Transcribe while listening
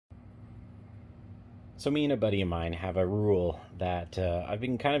So me and a buddy of mine have a rule that I've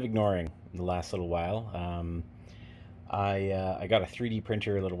been kind of ignoring the last little while. I got a 3D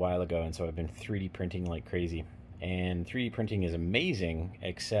printer a little while ago, and so I've been 3D printing like crazy. And 3D printing is amazing,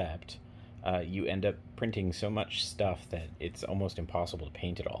 except you end up printing so much stuff that it's almost impossible to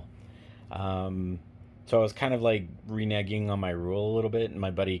paint it all. So I was kind of like reneging on my rule a little bit, and my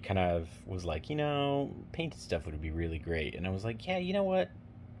buddy kind of was like, painted stuff would be really great. And I was like, yeah, you know what?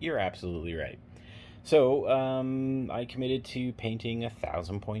 You're absolutely right. So I committed to painting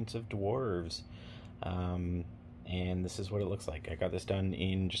 1,000 points of dwarves. And this is what it looks like. I got this done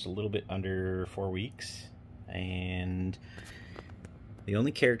in just a little bit under 4 weeks. And the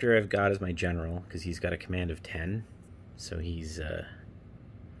only character I've got is my general, because he's got a command of 10. So he's...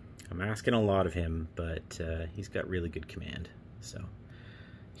 I'm asking a lot of him, but he's got really good command. So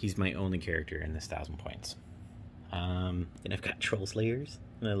he's my only character in this 1,000 points. And I've got troll slayers,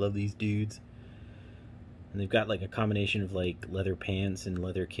 and I love these dudes. And they've got like a combination of like leather pants and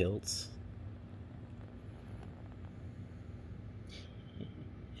leather kilts.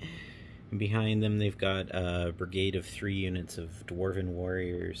 And behind them they've got a brigade of 3 units of dwarven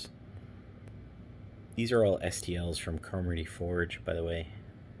warriors. These are all STLs from Cromarty Forge, by the way.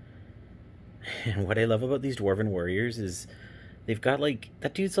 And what I love about these dwarven warriors is they've got like,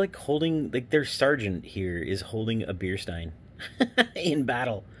 that dude's like holding, like their sergeant here is holding a beer stein in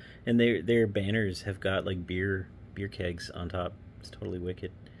battle. And their banners have got like beer kegs on top. It's totally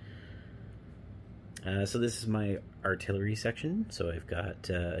wicked. So this is my artillery section. So I've got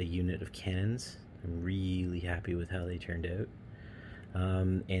a unit of cannons. I'm really happy with how they turned out.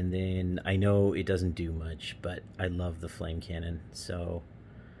 And then I know it doesn't do much, but I love the flame cannon. So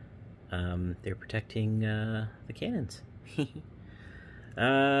they're protecting the cannons.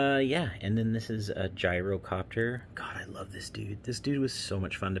 Yeah, and then this is a gyrocopter. God, I love this dude. This dude was so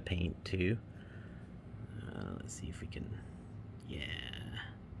much fun to paint, too. Let's see if we can... Yeah.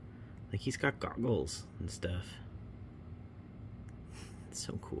 Like, he's got goggles and stuff. It's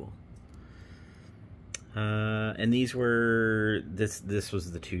so cool. And these were... This was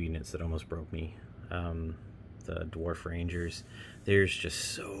the 2 units that almost broke me. The Dwarf Rangers. There's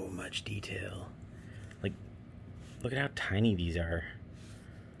just so much detail. Like, look at how tiny these are.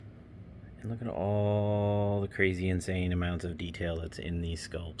 And look at all the crazy, insane amounts of detail that's in these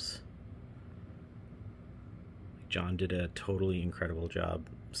sculpts. John did a totally incredible job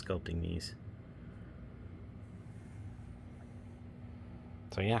sculpting these.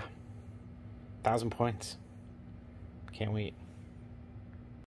 So yeah, 1,000 points. Can't wait.